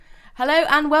Hello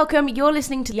and welcome. You're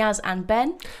listening to Yaz and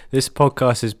Ben. This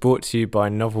podcast is brought to you by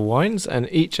Novel Wines, and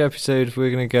each episode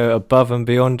we're going to go above and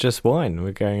beyond just wine.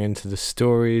 We're going into the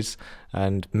stories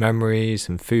and memories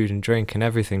and food and drink and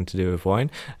everything to do with wine.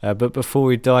 But before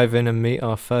we dive in and meet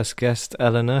our first guest,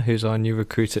 Eleanor, who's our new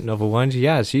recruit at Novel Wines,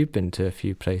 Yaz, you've been to a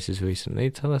few places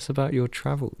recently. Tell us about your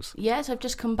travels. Yes, I've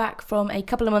just come back from a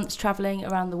couple of months travelling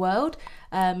around the world.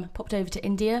 Popped over to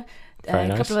India,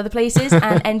 a couple of other places,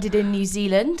 and ended in New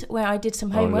Zealand, where I did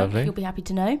some homework. You'll be happy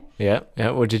to know. Yeah.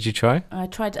 What did you try? I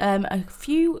tried a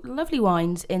few lovely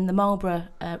wines in the Marlborough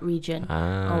region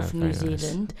of New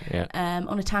Zealand,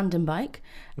 on a tandem bike,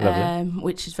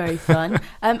 which is very fun.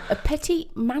 A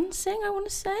Petit Manseng, I want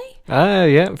to say. Oh,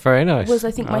 yeah, very nice. Was,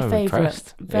 I think, my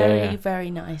favourite. Very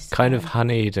nice. Kind of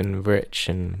honeyed and rich.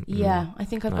 And I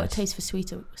think I've got a taste for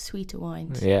sweeter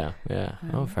wines. Yeah.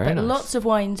 Very nice. Lots of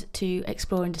wines to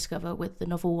explore and discover with the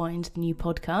Novel Wines, the new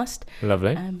podcast.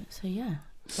 Lovely. Ready.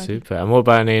 Super. And what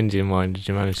about an Indian wine? Did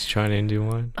you manage to try an Indian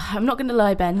wine? I'm not going to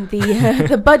lie, Ben.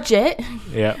 The budget,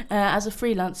 as a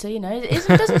freelancer, it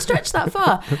doesn't stretch that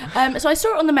far. So I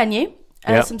saw it on the menu.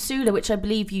 Some Sula, which I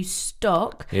believe you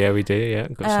stock. Yeah, we do. Yeah,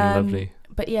 got some lovely.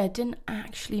 But didn't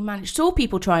actually manage. Saw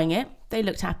people trying it. They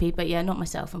looked happy, but not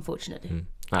myself, unfortunately.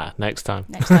 Next time.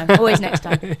 Always next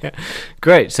time.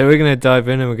 Great. So we're going to dive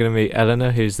in and we're going to meet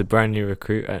Eleanor, who's the brand new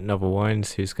recruit at Novel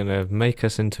Wines, who's going to make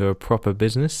us into a proper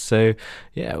business. So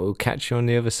we'll catch you on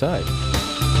the other side.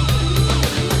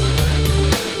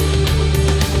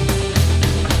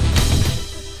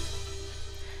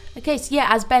 Okay, so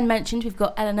as Ben mentioned, we've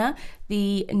got Eleanor,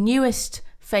 the newest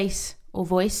face or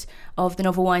voice of the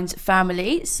Novel Wines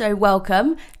family. So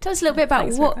welcome. Tell us a little bit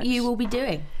about what you will be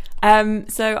doing.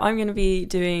 So I'm going to be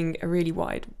doing a really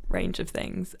wide range of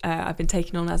things. I've been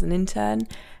taken on as an intern,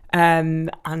 and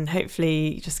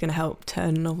hopefully just going to help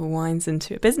turn Novel Wines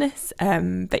into a business.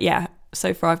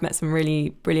 So far I've met some really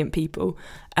brilliant people,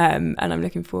 and I'm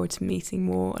looking forward to meeting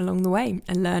more along the way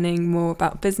and learning more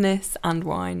about business and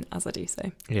wine as I do so.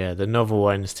 Yeah, the Novel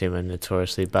Wines team are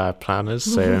notoriously bad planners,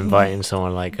 so inviting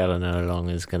someone like Eleanor along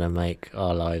is going to make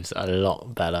our lives a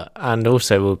lot better. And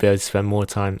also we'll be able to spend more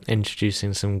time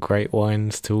introducing some great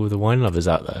wines to all the wine lovers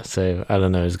out there. So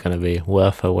Eleanor is going to be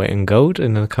worth her weight in gold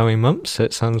in the coming months, so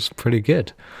it sounds pretty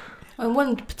good. And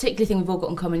one particular thing we've all got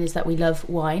in common is that we love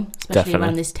wine, especially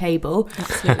around this table.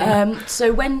 Absolutely.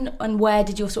 So when and where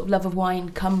did your sort of love of wine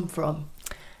come from?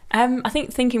 I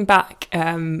think thinking back,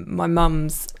 my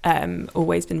mum's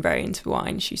always been very into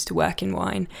wine. She used to work in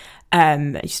wine.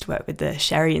 I used to work with the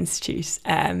Sherry Institute.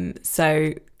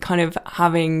 So kind of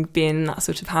having been in that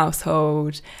sort of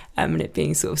household, and it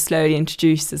being sort of slowly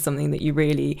introduced as something that you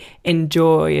really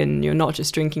enjoy and you're not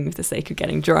just drinking for the sake of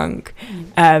getting drunk.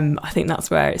 I think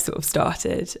that's where it sort of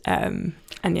started. I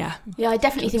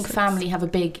definitely think family have a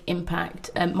big impact.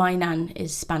 My nan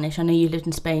is Spanish. I know you lived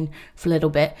in Spain for a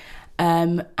little bit.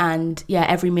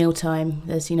 Every mealtime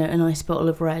there's a nice bottle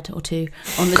of red or two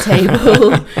on the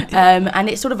table, and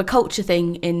it's sort of a culture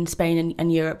thing in Spain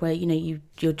and Europe where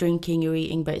you're drinking, you're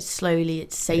eating, but it's slowly,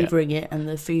 it's savouring it, and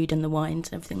the food and the wines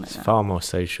and everything like that. It's far more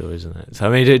social, isn't it? So, I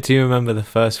mean, do you remember the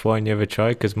first wine you ever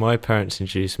tried? Because my parents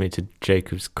introduced me to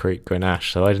Jacob's Creek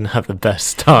Grenache, so I didn't have the best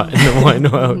start in the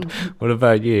wine world. What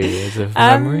about you? Is there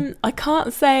a memory? I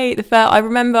can't say the first. I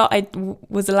remember I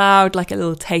was allowed like a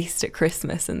little taste at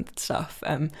Christmas and stuff,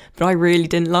 but I really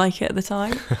didn't like it at the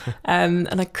time.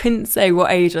 And I couldn't say what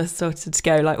age I started to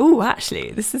go like, oh, actually,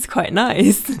 this is quite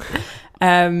nice.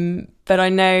 But I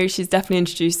know she's definitely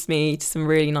introduced me to some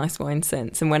really nice wine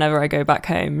since, and whenever I go back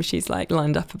home, she's like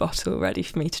lined up a bottle ready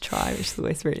for me to try, which is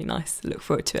always really nice. I look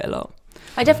forward to it a lot.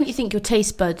 I definitely think your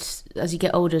taste buds, as you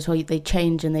get older as well, they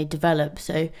change and they develop.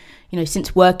 So,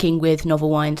 since working with Novel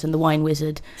Wines and the wine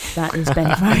wizard that is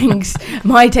Ben Franks,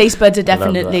 my taste buds are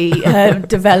definitely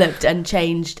developed and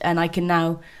changed, and I can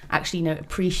now actually,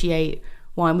 appreciate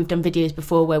wine. We've done videos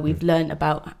before where we've learned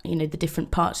about, the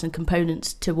different parts and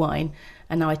components to wine.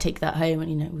 And now I take that home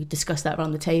and, we discuss that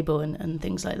around the table and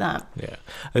things like that. Yeah.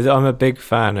 I'm a big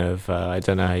fan of, I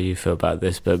don't know how you feel about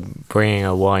this, but bringing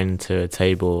a wine to a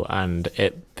table and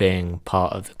it being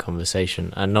part of the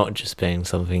conversation and not just being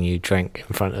something you drink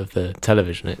in front of the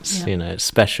television. It's, it's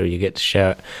special. You get to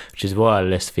share it, which is why our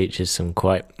list features some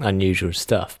quite unusual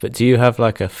stuff. But do you have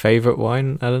like a favourite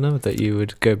wine, Eleanor, that you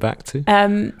would go back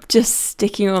to? Just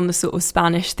sticking on the sort of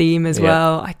Spanish theme as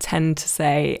well, I tend to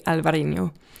say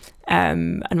Albarino.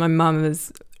 And my mum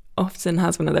has often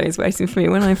has one of those waiting for me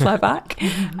when I fly back.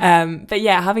 But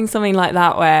yeah, having something like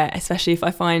that where, especially if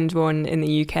I find one in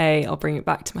the UK, I'll bring it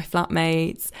back to my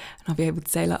flatmates and I'll be able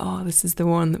to say like, oh, this is the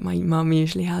one that my mum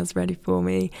usually has ready for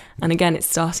me. And again, it's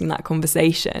starting that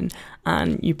conversation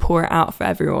and you pour it out for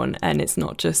everyone, and it's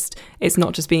not just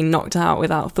being knocked out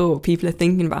without thought. People are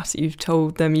thinking about it. You've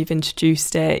told them, you've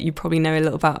introduced it, you probably know a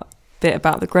little bit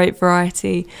about the grape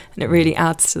variety, and it really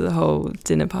adds to the whole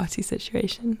dinner party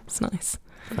situation. It's nice.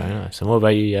 Very nice. And what about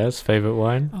you, Yaz? Favourite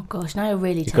wine? Oh gosh, now you're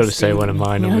really You've got to say one of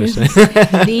mine, obviously.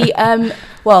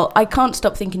 Well, I can't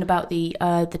stop thinking about the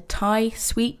Thai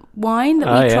sweet wine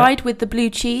that we tried with the blue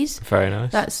cheese. Very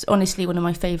nice. That's honestly one of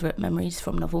my favourite memories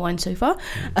from Novel Wine so far.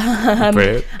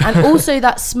 Brilliant. And also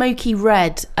that smoky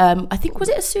red. I think, was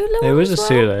it a Sula? It was a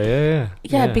Sula,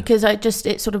 yeah. Because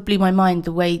it sort of blew my mind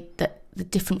the way that the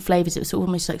different flavours. It was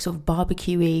almost like sort of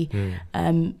barbecue-y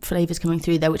flavours coming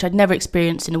through there, which I'd never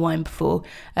experienced in a wine before.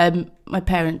 My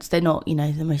parents, they're not,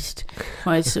 the most,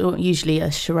 usually a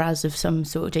Shiraz of some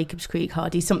sort, of Jacob's Creek,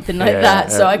 Hardy, something like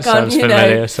that. So I can't,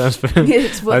 Sounds familiar.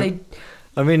 It's what they...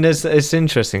 I mean, it's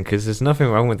interesting because there's nothing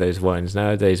wrong with those wines.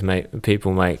 Nowadays,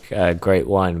 people make great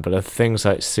wine, but things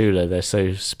like Sula, they're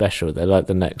so special. They're like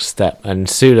the next step. And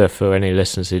Sula, for any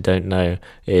listeners who don't know,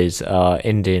 is our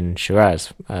Indian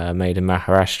Shiraz made in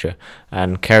Maharashtra.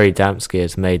 And Kerry Damsky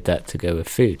has made that to go with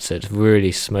food. So it's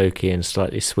really smoky and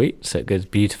slightly sweet. So it goes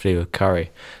beautifully with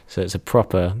curry. So it's a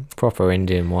proper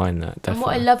Indian wine, that definitely. And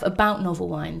what I love about Novel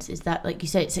Wines is that, like you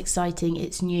say, it's exciting,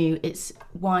 it's new, it's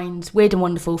wines, weird and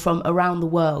wonderful from around the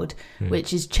world,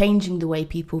 which is changing the way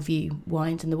people view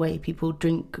wines and the way people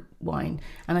drink wine.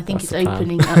 And I think it's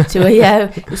opening up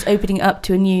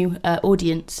to a new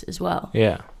audience as well.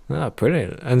 Yeah,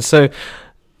 brilliant. And so,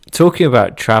 talking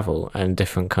about travel and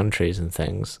different countries and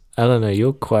things, Eleanor,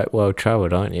 you're quite well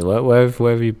travelled, aren't you? Where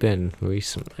have you been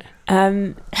recently?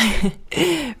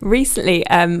 Recently,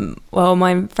 well,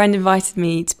 my friend invited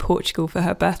me to Portugal for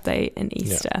her birthday and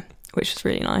Easter, which was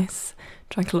really nice.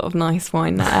 Drank a lot of nice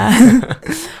wine there.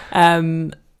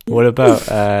 What about,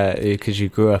 because you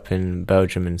grew up in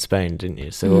Belgium and Spain, didn't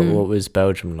you? So what was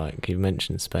Belgium like? You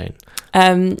mentioned Spain.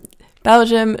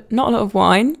 Belgium, not a lot of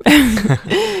wine.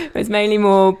 It was mainly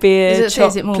more beer,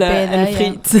 chocolate,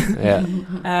 and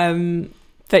frites.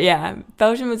 But yeah,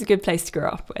 Belgium was a good place to grow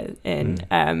up in.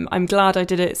 I'm glad I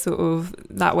did it sort of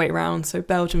that way around. So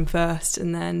Belgium first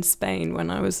and then Spain when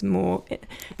I was more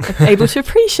able to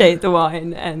appreciate the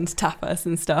wine and tapas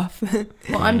and stuff.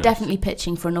 Well, I'm definitely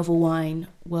pitching for a Novel Wine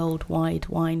worldwide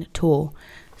wine tour.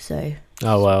 So...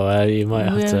 Oh, well, you might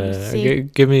have to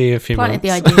give me a few months.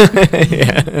 Planted the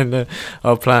idea. And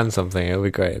I'll plan something. It'll be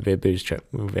great. It'll be a booze trip.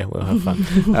 We'll have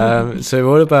fun. So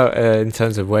what about in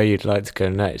terms of where you'd like to go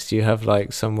next? Do you have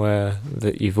like somewhere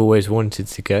that you've always wanted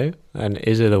to go? And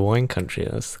is it a wine country?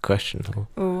 That's the question.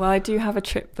 Well, I do have a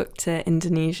trip booked to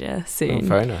Indonesia soon. Oh,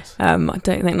 very nice. I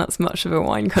don't think that's much of a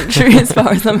wine country as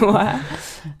far as I'm aware.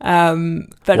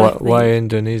 But why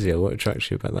Indonesia? What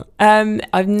attracts you about that?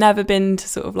 I've never been to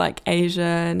sort of like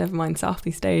Asia, never mind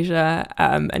Southeast Asia,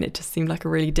 and it just seemed like a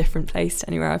really different place to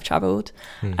anywhere I've travelled.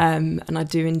 And I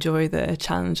do enjoy the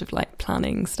challenge of like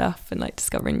planning stuff and like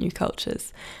discovering new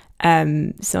cultures. So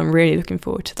I'm really looking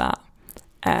forward to that.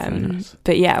 Nice.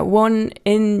 But yeah, one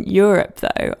in Europe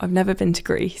though, I've never been to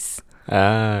Greece.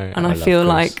 And I feel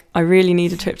like I really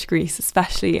need a trip to Greece,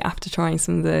 especially after trying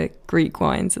some of the Greek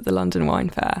wines at the London Wine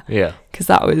Fair. Yeah. Because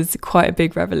that was quite a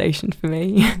big revelation for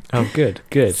me. Oh, good.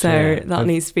 So that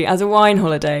needs to be, as a wine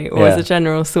holiday or as a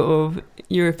general sort of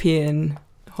European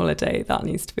holiday, that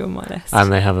needs to be on my list. And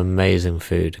they have amazing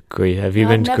food. Greece. Have you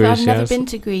been to Greece? I've never been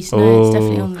to Greece. No, it's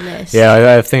definitely on the list.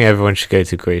 Yeah, I think everyone should go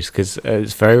to Greece because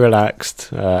it's very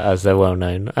relaxed, as they're well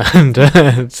known,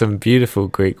 and some beautiful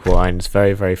Greek wines.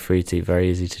 Very, very fruity,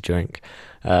 very easy to drink,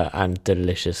 and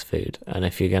delicious food. And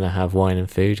if you're going to have wine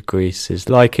and food, Greece is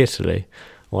like Italy,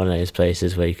 one of those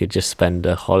places where you could just spend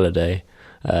a holiday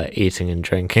eating and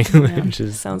drinking, which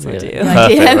sounds ideal.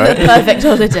 Perfect, right? The perfect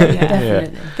holiday,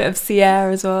 definitely. Bit of sea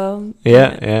air as well.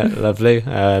 Yeah, lovely.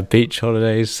 Beach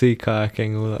holidays, sea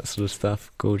kayaking, all that sort of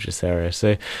stuff. Gorgeous area.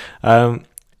 So,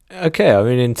 okay, I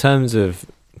mean, in terms of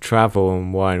travel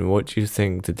and wine, what do you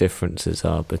think the differences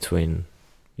are between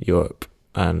Europe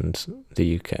and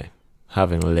the UK,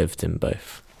 having lived in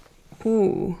both?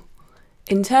 Ooh,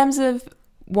 in terms of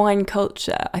wine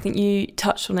culture, I think you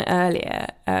touched on it earlier,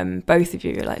 both of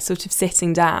you, like sort of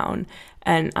sitting down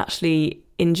and actually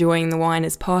enjoying the wine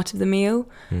as part of the meal,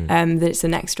 that it's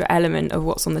an extra element of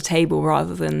what's on the table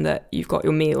rather than that you've got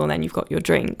your meal and then you've got your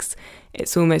drinks.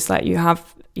 It's almost like you have,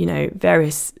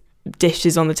 various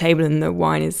dishes on the table and the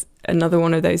wine is another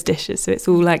one of those dishes. So it's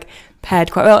all like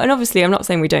paired quite well. And obviously, I'm not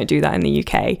saying we don't do that in the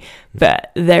UK,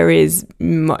 but there is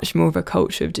much more of a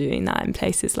culture of doing that in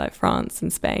places like France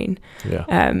and Spain. Yeah.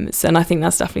 And I think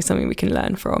that's definitely something we can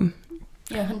learn from.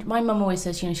 Yeah, my mum always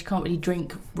says, she can't really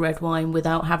drink red wine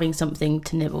without having something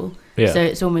to nibble. Yeah. So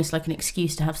it's almost like an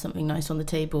excuse to have something nice on the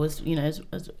table, as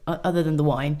other than the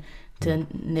wine, to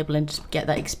nibble and just get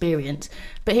that experience.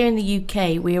 But here in the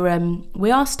UK, we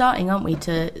are starting, aren't we,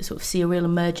 to sort of see a real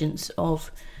emergence of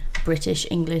British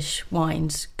English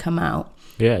wines come out.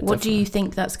 Yeah. What definitely. do you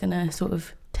think that's going to sort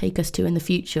of take us to in the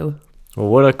future? Well,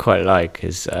 what I quite like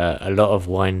is a lot of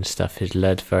wine stuff is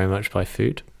led very much by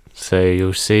food. So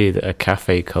you'll see a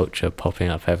cafe culture popping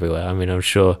up everywhere. I mean, I'm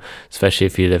sure, especially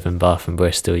if you live in Bath and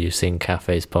Bristol, you've seen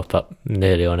cafes pop up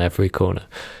nearly on every corner.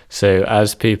 So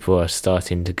as people are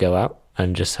starting to go out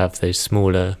and just have those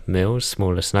smaller meals,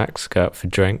 smaller snacks, go out for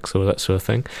drinks, all that sort of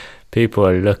thing, people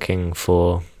are looking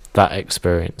for that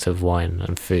experience of wine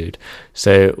and food.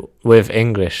 So with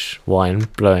English wine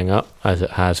blowing up, as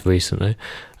it has recently,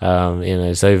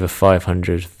 there's over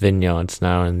 500 vineyards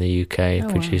now in the UK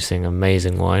producing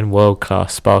amazing wine,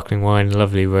 world-class sparkling wine,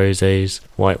 lovely rosés,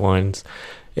 white wines.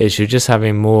 You're just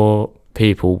having more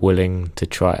people willing to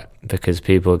try it because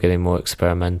people are getting more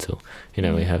experimental.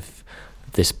 We have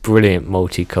this brilliant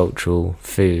multicultural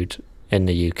food in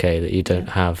the UK that you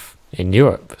don't have in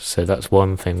Europe. So that's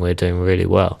one thing we're doing really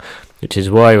well, which is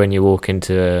why when you walk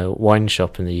into a wine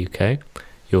shop in the UK,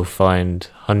 you'll find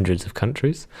hundreds of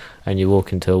countries, and you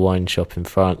walk into a wine shop in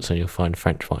France and you'll find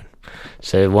French wine.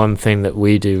 So one thing that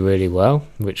we do really well,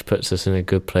 which puts us in a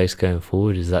good place going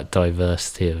forward, is that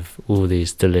diversity of all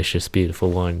these delicious, beautiful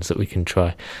wines that we can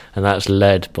try. And that's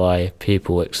led by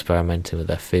people experimenting with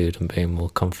their food and being more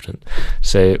confident.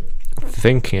 So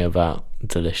thinking about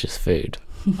delicious food,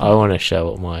 I want to share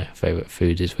what my favourite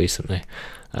food is recently,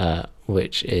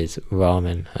 which is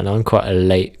ramen. And I'm quite a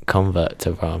late convert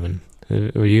to ramen.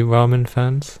 Were you ramen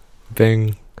fans?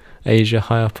 Being Asia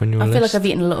high up on your list? I feel like I've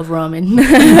eaten a lot of ramen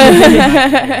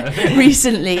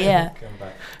recently, yeah.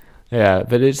 Yeah,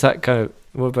 but it's that kind of...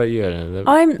 What about you, Eleanor?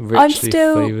 I'm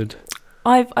still... flavoured.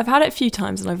 I've had it a few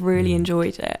times and I've really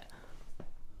enjoyed it.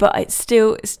 But it's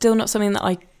still not something that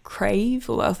I crave,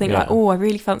 or I'll think like, I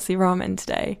really fancy ramen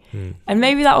today, and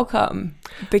maybe that'll come,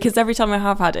 because every time I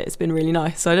have had it, it's been really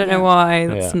nice. So I don't know why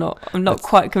I'm not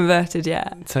quite converted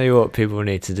yet. Tell you what people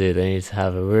need to do. They need to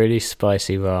have a really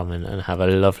spicy ramen and have a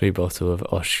lovely bottle of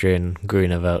Austrian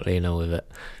Grüner Veltliner with it,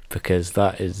 because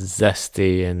that is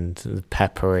zesty and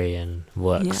peppery and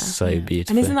works so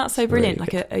beautifully. And isn't that so brilliant?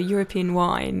 Really like a European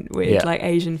wine with like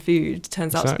Asian food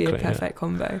turns out to be a perfect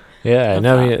combo. Yeah, and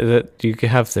I mean that you could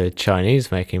have the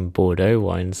Chinese making Bordeaux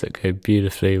wines that go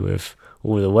beautifully with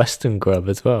all the Western grub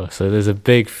as well. So there's a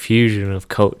big fusion of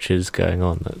cultures going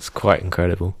on that's quite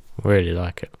incredible. I really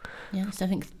like it. Yeah, so I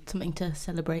think something to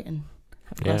celebrate and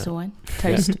have a glass of wine.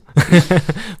 Toast.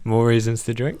 More reasons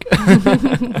to drink.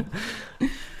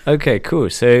 Okay, cool.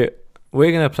 So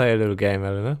we're going to play a little game,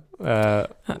 Eleanor. So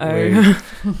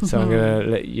I'm going to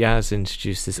let Yaz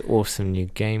introduce this awesome new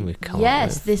game we've come up with.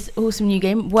 Yes, this awesome new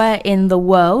game, Where in the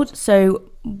World. So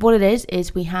what it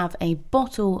is we have a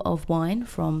bottle of wine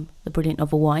from the Brilliant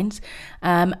Novel Wines,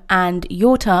 and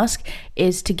your task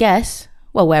is to guess,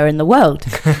 well, where in the world.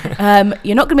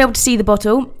 You're not going to be able to see the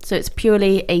bottle, so it's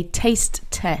purely a taste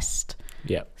test.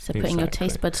 Yeah. So putting your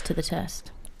taste buds to the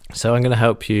test. So I'm going to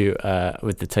help you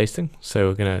with the tasting. So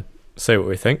we're going to say what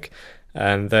we think.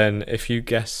 And then if you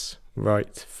guess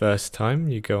right first time,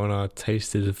 you go on our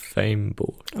Tasted of Fame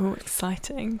board. Oh,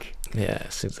 exciting.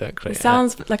 Yes, exactly. It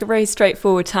sounds like a very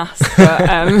straightforward task, but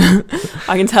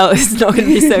I can tell it's not going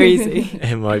to be so easy.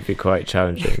 It might be quite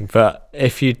challenging. But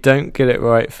if you don't get it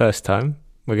right first time,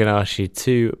 we're going to ask you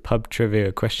 2 pub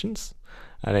trivia questions.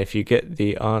 And if you get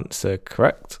the answer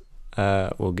correct,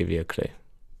 we'll give you a clue.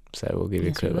 So we'll give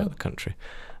you a clue about the country.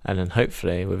 And then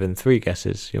hopefully within 3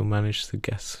 guesses, you'll manage to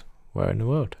guess where in the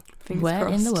world. Fingers where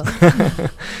crossed. in the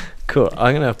world. Cool.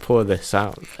 I'm going to pour this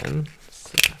out then.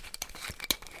 So,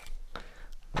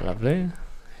 lovely.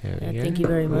 Here we go. Thank you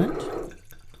very much.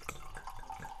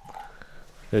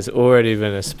 There's already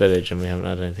been a spillage and we haven't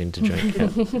had anything to drink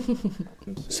yet.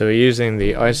 So we're using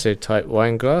the ISO-type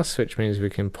wine glass, which means we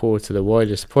can pour to the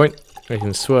widest point. We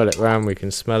can swirl it round, we can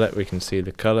smell it, we can see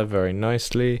the colour very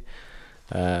nicely.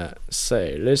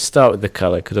 So let's start with the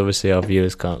colour, because obviously our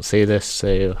viewers can't see this.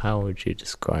 So how would you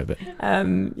describe it?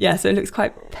 So it looks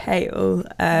quite pale.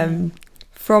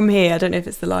 From here, I don't know if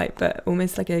it's the light, but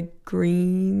almost like a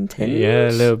green tinge. Yeah,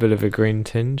 a little bit of a green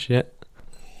tinge, yeah.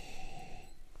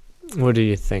 What do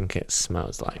you think it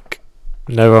smells like?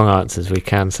 No wrong answers. We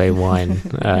can say wine,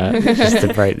 just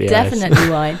to break the ice. Definitely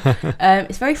wine.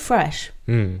 It's very fresh.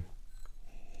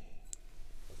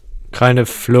 Kind of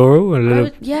floral, a little.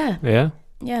 Yeah. Yeah.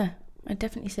 Yeah. I'd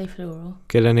definitely say floral.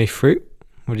 Get any fruit?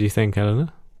 What do you think, Eleanor?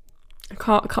 I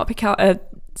can't pick out a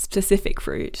specific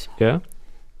fruit. Yeah.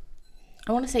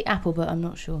 I want to say apple, but I'm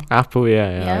not sure. Apple,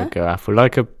 yeah. Yeah? I'd go apple.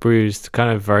 Like a bruised, kind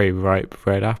of very ripe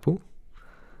red apple.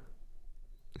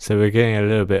 So we're getting a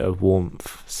little bit of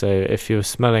warmth. So if you're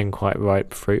smelling quite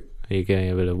ripe fruit, you're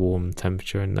getting a bit of warm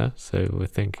temperature in there. So we're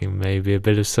thinking maybe a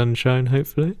bit of sunshine,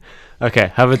 hopefully.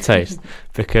 Okay, have a taste.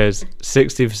 Because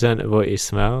 60% of what you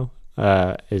smell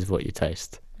is what you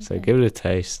taste. So give it a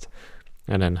taste.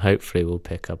 And then hopefully we'll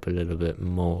pick up a little bit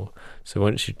more. So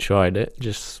once you've tried it,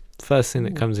 just first thing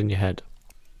that comes in your head.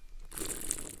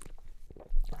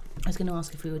 I was going to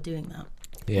ask if we were doing that.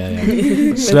 Yeah.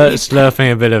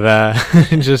 Slurping a bit of air.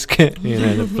 Just get,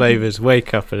 the flavours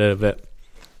wake up a little bit.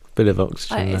 Bit of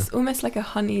oxygen It's there. almost like a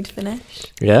honeyed finish.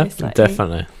 Yeah, slightly.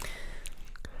 definitely.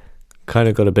 Kind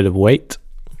of got a bit of weight.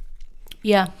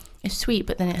 Yeah. It's sweet,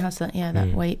 but then it has that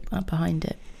weight behind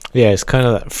it. Yeah, it's kind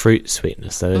of that fruit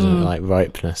sweetness though, isn't it? Like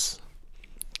ripeness.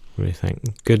 What do you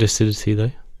think? Good acidity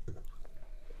though?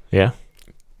 Yeah?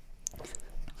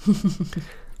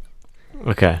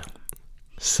 Okay.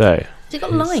 So, Has it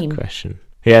got here's lime? the question.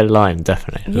 Yeah, lime,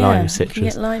 definitely. Yeah, Lime you citrus. can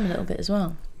get lime a little bit as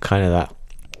well. Kind of that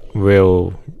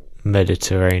real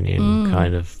Mediterranean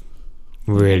kind of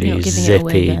You're really not giving it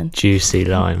away zippy, then. juicy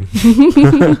lime.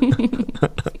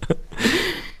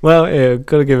 Well, yeah,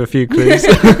 got to give a few clues.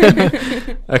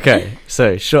 Okay,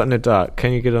 so shot in the dark.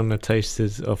 Can you get on the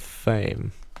Tasters of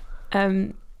Fame?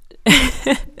 I'm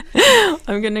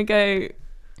gonna go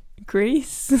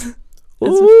Greece. As a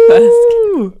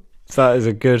Ooh! That is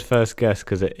a good first guess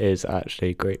because it is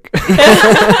actually Greek. Got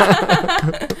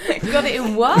it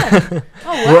in one. Oh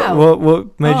wow!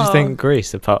 What made you think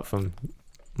Greece apart from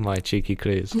my cheeky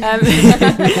clues?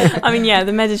 I mean, yeah,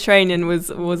 the Mediterranean was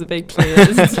a big clue.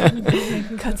 Just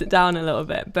cut it down a little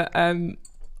bit, but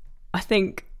I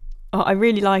think I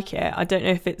really like it. I don't know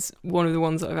if it's one of the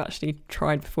ones that I've actually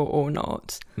tried before or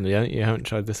not. Yeah, you haven't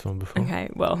tried this one before. Okay,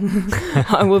 well,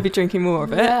 I will be drinking more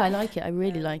of it. Yeah, I like it. I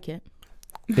really like it.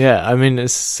 Yeah, I mean,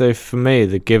 so for me,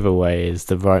 the giveaway is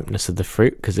the ripeness of the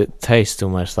fruit because it tastes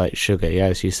almost like sugar. Yeah,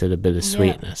 as you said, a bit of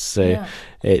sweetness. So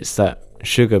it's that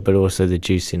sugar, but also the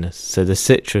juiciness. So the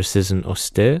citrus isn't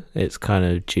austere; it's kind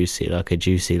of juicy, like a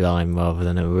juicy lime, rather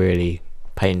than a really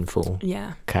painful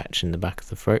catch in the back of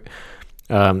the throat.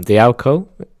 The alcohol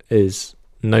is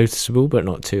noticeable, but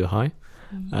not too high.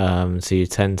 So you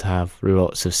tend to have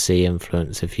lots of sea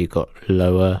influence if you've got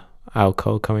lower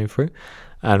alcohol coming through.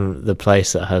 And the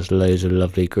place that has loads of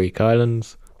lovely Greek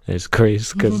islands is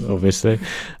Greece, because obviously.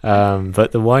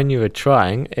 But the wine you were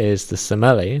trying is the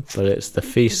Semeli, but it's the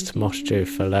Feast Mostro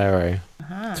Falero.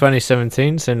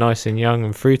 2017, so nice and young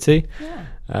and fruity.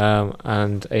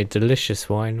 And a delicious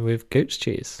wine with goat's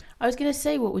cheese. I was going to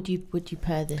say, what would you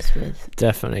pair this with?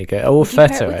 Definitely go. Or Would you pair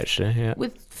it feta, with- actually. Yeah,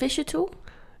 With fish at all?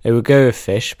 it would go with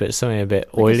fish, but something a bit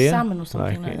Like a oilier. salmon or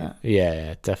something like that?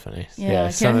 Yeah, definitely. Yeah,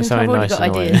 okay. Something I've already nice got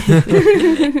and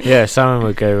ideas. oily. Yeah, salmon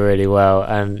would go really well,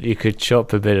 and you could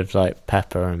chop a bit of like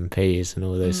pepper and peas and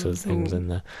all those sorts of things in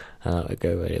there, and that would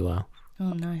go really well.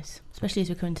 Oh, nice. Especially as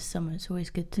we're coming to summer, it's always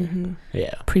good to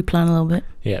Yeah, pre-plan a little bit.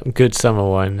 yeah, good summer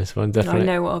wine. This one I definitely.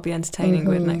 know what I'll be entertaining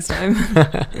with next time.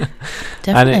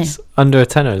 Definitely. And it's under a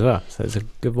tenner as well, so it's a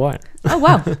good wine. Oh,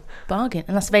 wow. Bargain.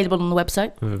 And that's available on the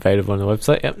website. Available on the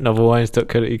website. Yep,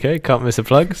 novelwines.co.uk. Can't miss a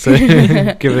plug. So give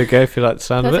it a go if you like the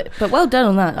sound of it. Perfect. But well done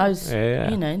on that. I was,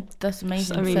 Yeah. that's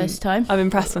amazing. I mean, First time. I've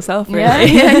impressed myself, really.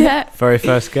 Yeah. Very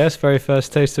first guess, very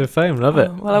first taste of fame. Love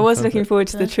it. Well, I was Perfect. looking forward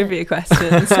to the Perfect. trivia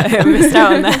questions, so I missed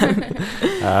out on them.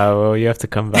 Well, you have to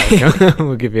come back.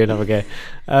 We'll give you another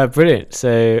go. Brilliant.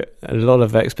 So a lot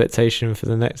of expectation for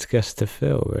the next guest to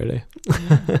fill, really.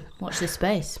 Watch this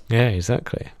space. Yeah,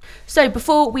 exactly. So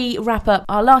before we wrap up,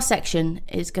 our last section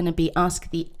is going to be Ask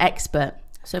the Expert.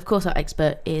 So of course our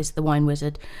expert is the wine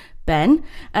wizard, Ben.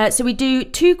 So we do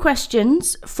 2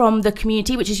 questions from the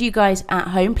community, which is you guys at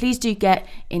home. Please do get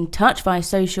in touch via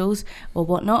socials or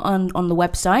whatnot on the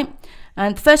website.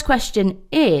 And the first question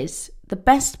is the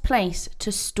best place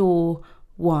to store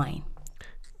wine.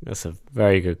 That's a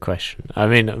very good question. I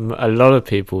mean, a lot of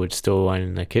people would store wine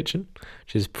in their kitchen,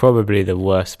 which is probably the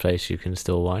worst place you can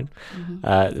store wine.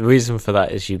 The reason for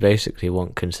that is you basically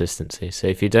want consistency. So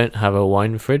if you don't have a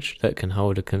wine fridge that can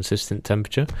hold a consistent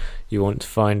temperature, you want to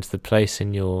find the place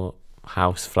in your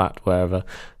house, flat, wherever,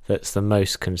 that's the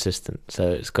most consistent. So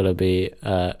it's got to be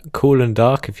cool and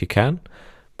dark if you can,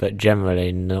 but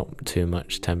generally not too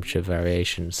much temperature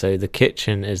variation. So the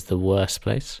kitchen is the worst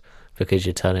place because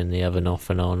you're turning the oven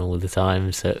off and on all the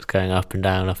time, so it's going up and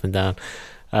down, up and down.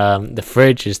 The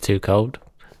fridge is too cold.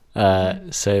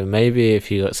 So maybe if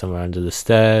you got somewhere under the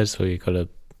stairs, or you got a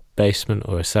basement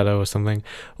or a cellar or something,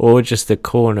 or just the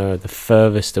corner the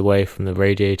furthest away from the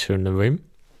radiator in the room,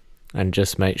 and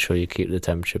just make sure you keep the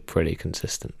temperature pretty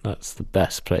consistent. That's the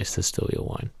best place to store your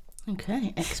wine.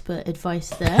 Okay, expert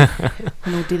advice there.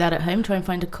 And we'll do that at home. Try and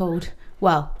find a cold,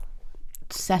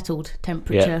 settled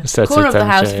temperature. Corner of the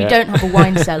house if you don't have a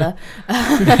wine cellar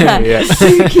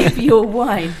to keep your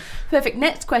wine. Perfect.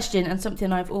 Next question, and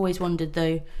something I've always wondered,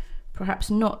 though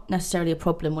perhaps not necessarily a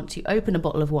problem once you open a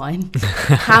bottle of wine.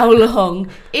 How long,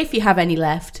 if you have any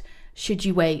left, should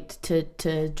you wait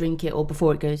to drink it, or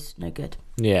before it goes no good?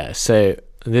 Yeah, so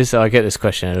I get this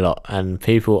question a lot, and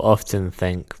people often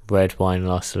think red wine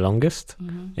lasts the longest.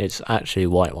 It's actually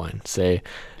white wine. So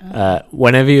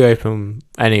whenever you open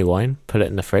any wine, put it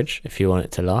in the fridge if you want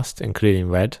it to last, including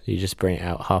red. You just bring it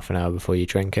out half an hour before you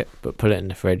drink it, but put it in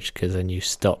the fridge, because then you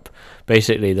stop.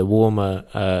 Basically, the warmer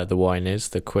the wine is,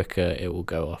 the quicker it will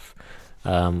go off.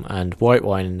 And white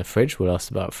wine in the fridge will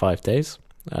last about 5 days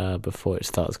before it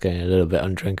starts getting a little bit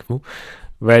undrinkable.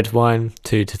 Red wine,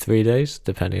 2 to 3 days,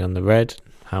 depending on the red,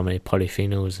 how many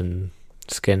polyphenols and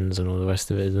skins and all the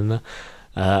rest of it is in there.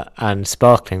 And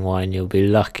sparkling wine, you'll be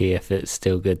lucky if it's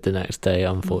still good the next day,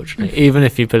 unfortunately. Even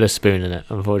if you put a spoon in it,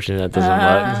 unfortunately that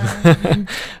doesn't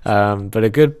work. But a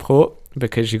good port,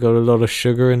 because you've got a lot of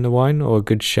sugar in the wine, or a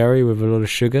good sherry with a lot of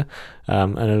sugar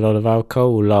and a lot of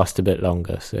alcohol, will last a bit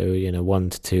longer. So 1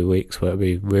 to 2 weeks where it'll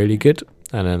be really good,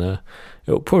 and then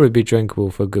it'll probably be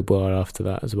drinkable for a good while after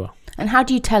that as well. And how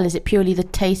do you tell? Is it purely the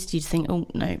taste? You think, oh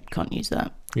no, can't use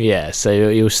that? Yeah, so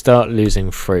you'll start losing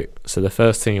fruit. So the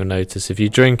first thing you'll notice, if you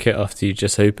drink it after you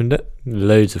just opened it,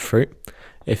 loads of fruit.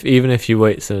 Even if you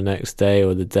wait till the next day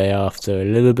or the day after, a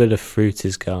little bit of fruit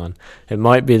is gone. It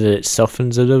might be that it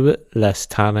softens a little bit, less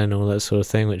tannin, all that sort of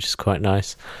thing, which is quite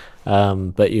nice.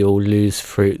 But you'll lose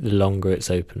fruit the longer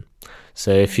it's open.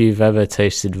 So if you've ever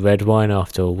tasted red wine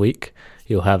after a week,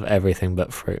 you'll have everything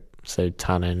but fruit. So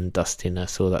tannin,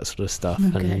 dustiness, all that sort of stuff,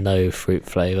 and no fruit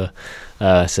flavour.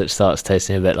 So it starts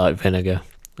tasting a bit like vinegar,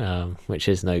 which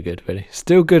is no good, really.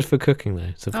 Still good for cooking,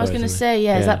 though, surprisingly. I was going to say,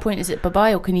 at that point, is it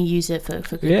bye-bye, or can you use it for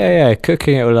cooking? Yeah,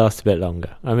 cooking it will last a bit longer.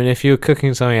 I mean, if you're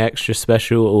cooking something extra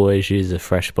special, always use a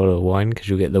fresh bottle of wine, because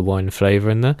you'll get the wine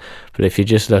flavour in there. But if you're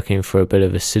just looking for a bit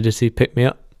of acidity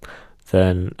pick-me-up,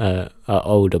 then an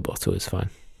older bottle is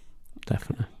fine,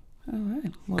 definitely. All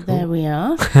right. Well, cool. There we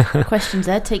are. Questions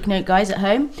there. Take note, guys, at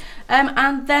home.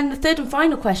 And then the third and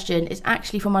final question is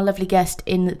actually from our lovely guest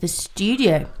in the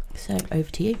studio. So over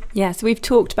to you. Yeah, so we've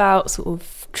talked about sort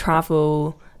of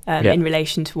travel in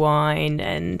relation to wine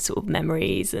and sort of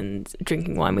memories and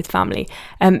drinking wine with family.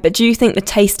 But do you think the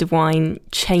taste of wine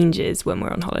changes when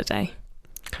we're on holiday?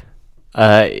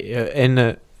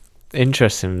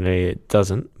 Interestingly, it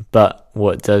doesn't. But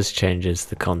what does change is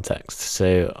the context.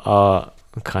 So our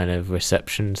kind of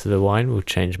reception to the wine will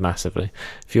change massively.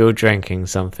 If you're drinking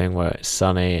something where it's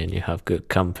sunny and you have good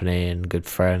company and good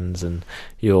friends and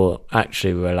you're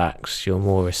actually relaxed, you're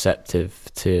more receptive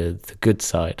to the good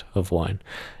side of wine.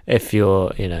 If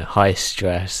you're high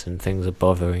stress and things are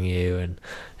bothering you, and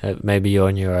maybe you're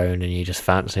on your own and you just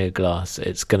fancy a glass,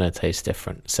 it's going to taste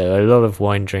different. So a lot of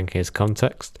wine drinking is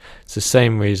context. It's the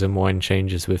same reason wine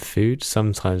changes with food.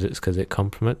 Sometimes it's because it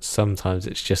complements, sometimes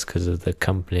it's just because of the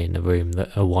company in the room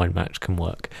that a wine match can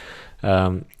work.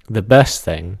 The best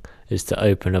thing is to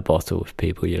open a bottle with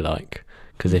people you like,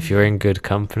 because if you're in good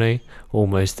company,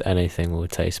 almost anything will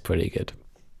taste pretty good.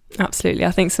 Absolutely.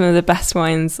 I think some of the best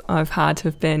wines I've had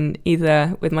have been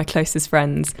either with my closest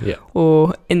friends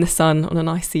or in the sun on a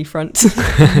nice seafront.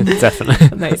 Definitely.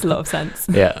 That makes a lot of sense.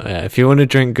 Yeah. If you want to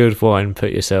drink good wine,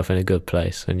 put yourself in a good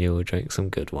place and you will drink some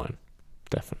good wine.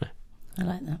 Definitely. I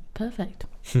like that. Perfect.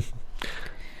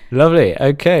 Lovely.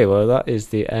 Okay, well, that is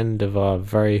the end of our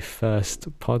very first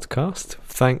podcast.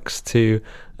 Thanks to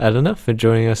Eleanor for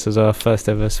joining us as our first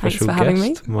ever special guest. Having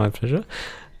me. My pleasure.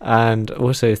 And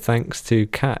also thanks to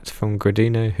Kat from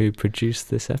Gradino, who produced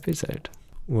this episode.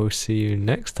 We'll see you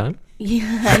next time.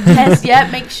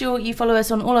 Make sure you follow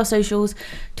us on all our socials,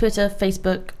 Twitter,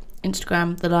 Facebook,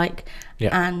 Instagram, the like.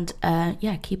 And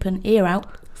keep an ear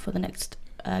out for the next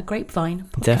Grapevine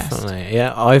podcast. Definitely.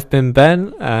 I've been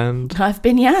Ben, and I've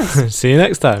been Yaz. See you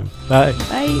next time. Bye.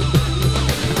 Bye.